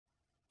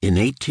In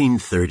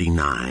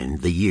 1839,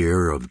 the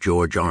year of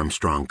George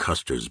Armstrong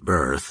Custer's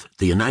birth,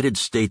 the United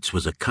States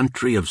was a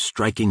country of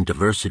striking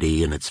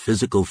diversity in its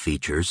physical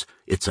features,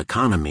 its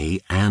economy,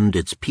 and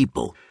its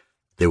people.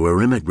 There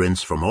were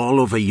immigrants from all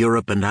over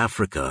Europe and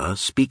Africa,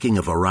 speaking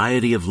a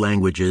variety of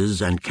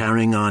languages and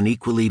carrying on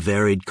equally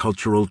varied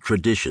cultural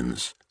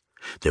traditions.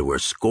 There were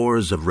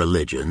scores of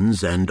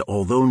religions, and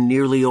although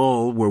nearly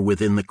all were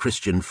within the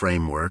Christian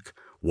framework,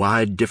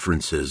 wide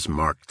differences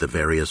marked the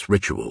various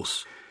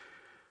rituals.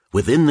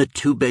 Within the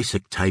two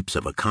basic types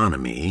of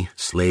economy,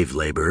 slave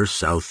labor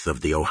south of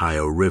the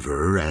Ohio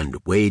River and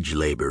wage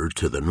labor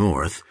to the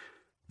north,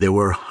 there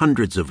were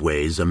hundreds of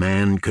ways a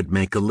man could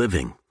make a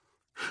living.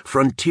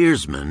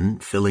 Frontiersmen,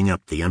 filling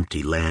up the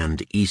empty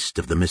land east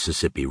of the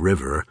Mississippi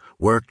River,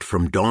 worked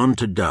from dawn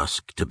to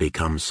dusk to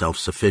become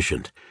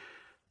self-sufficient.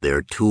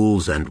 Their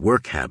tools and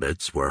work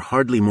habits were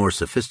hardly more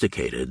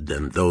sophisticated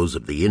than those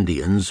of the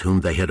Indians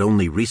whom they had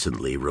only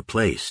recently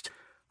replaced.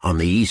 On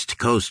the East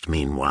Coast,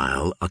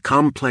 meanwhile, a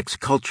complex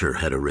culture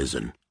had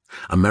arisen.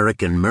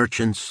 American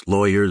merchants,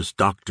 lawyers,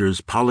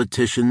 doctors,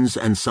 politicians,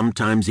 and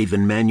sometimes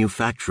even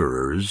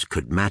manufacturers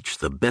could match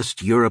the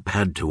best Europe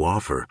had to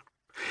offer.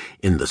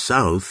 In the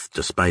South,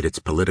 despite its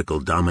political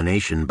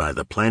domination by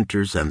the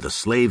planters and the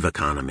slave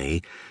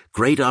economy,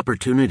 great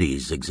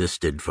opportunities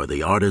existed for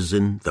the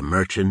artisan, the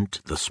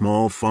merchant, the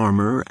small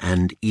farmer,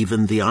 and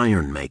even the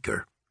iron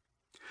maker.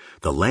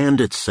 The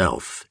land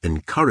itself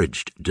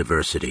encouraged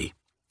diversity.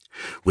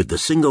 With the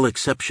single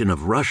exception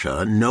of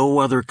Russia, no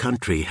other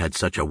country had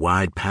such a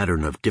wide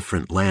pattern of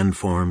different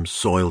landforms,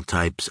 soil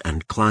types,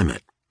 and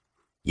climate.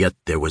 Yet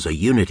there was a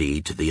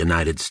unity to the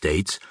United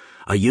States,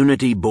 a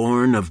unity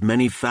born of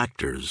many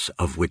factors,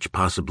 of which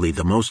possibly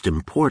the most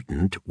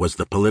important was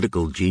the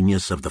political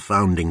genius of the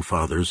Founding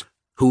Fathers,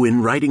 who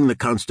in writing the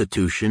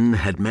Constitution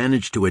had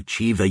managed to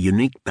achieve a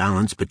unique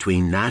balance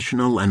between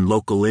national and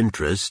local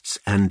interests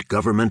and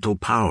governmental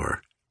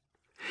power.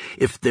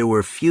 If there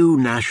were few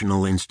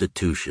national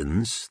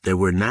institutions, there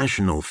were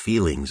national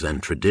feelings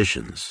and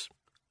traditions.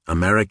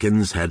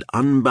 Americans had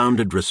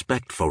unbounded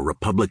respect for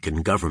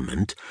republican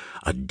government,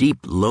 a deep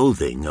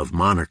loathing of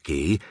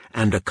monarchy,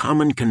 and a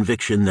common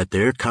conviction that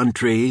their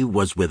country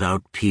was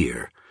without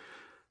peer.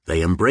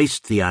 They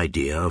embraced the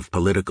idea of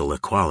political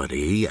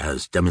equality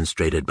as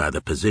demonstrated by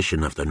the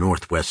position of the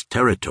Northwest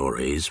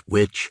Territories,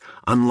 which,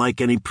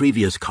 unlike any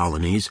previous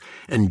colonies,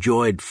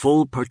 enjoyed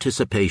full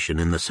participation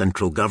in the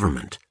central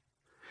government.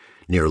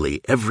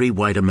 Nearly every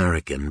white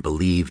American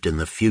believed in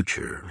the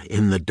future,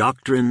 in the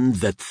doctrine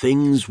that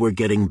things were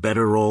getting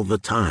better all the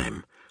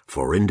time,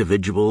 for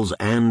individuals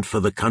and for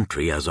the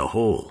country as a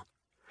whole.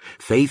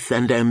 Faith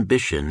and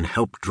ambition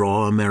helped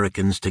draw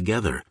Americans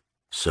together.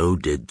 So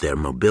did their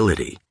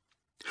mobility.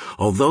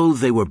 Although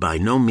they were by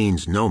no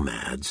means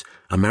nomads,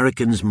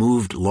 Americans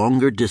moved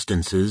longer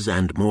distances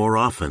and more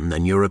often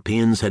than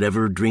Europeans had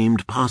ever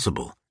dreamed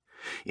possible.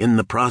 In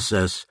the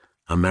process,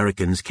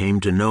 Americans came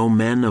to know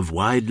men of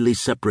widely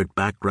separate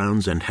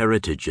backgrounds and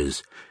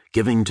heritages,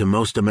 giving to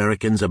most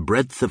Americans a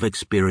breadth of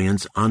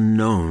experience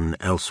unknown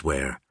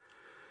elsewhere.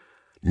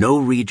 No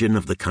region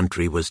of the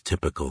country was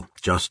typical,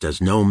 just as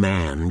no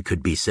man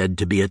could be said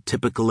to be a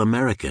typical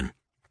American.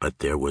 But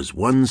there was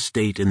one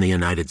state in the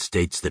United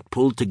States that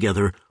pulled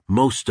together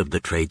most of the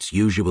traits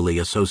usually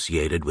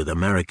associated with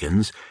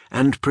Americans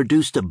and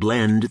produced a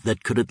blend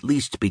that could at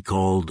least be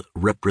called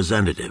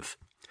representative.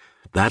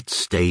 That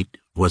state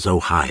was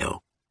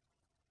Ohio.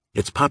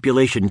 Its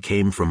population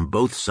came from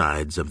both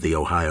sides of the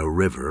Ohio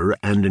River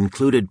and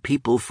included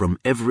people from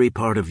every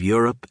part of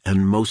Europe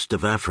and most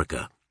of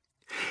Africa.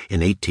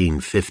 In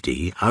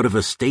 1850, out of a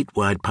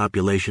statewide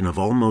population of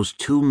almost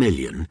 2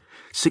 million,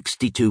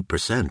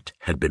 62%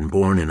 had been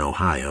born in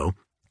Ohio,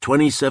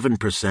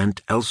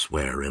 27%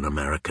 elsewhere in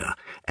America,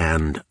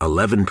 and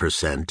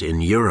 11%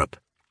 in Europe.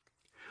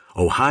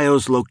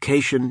 Ohio's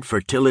location,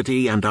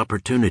 fertility, and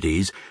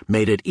opportunities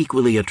made it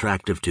equally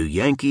attractive to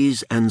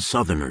Yankees and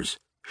Southerners.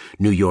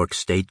 New York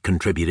State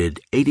contributed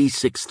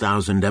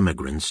 86,000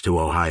 immigrants to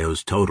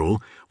Ohio's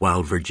total,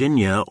 while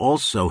Virginia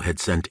also had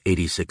sent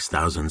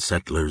 86,000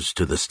 settlers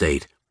to the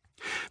state.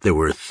 There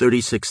were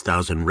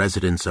 36,000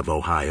 residents of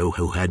Ohio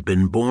who had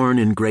been born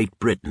in Great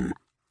Britain,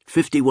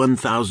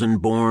 51,000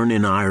 born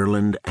in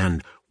Ireland,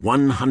 and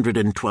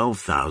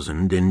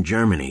 112,000 in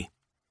Germany.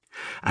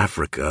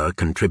 Africa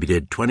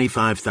contributed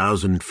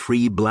 25,000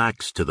 free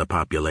blacks to the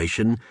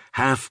population,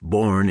 half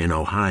born in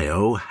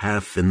Ohio,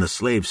 half in the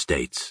slave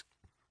states.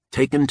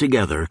 Taken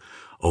together,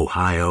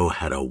 Ohio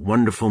had a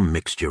wonderful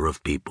mixture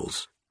of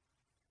peoples.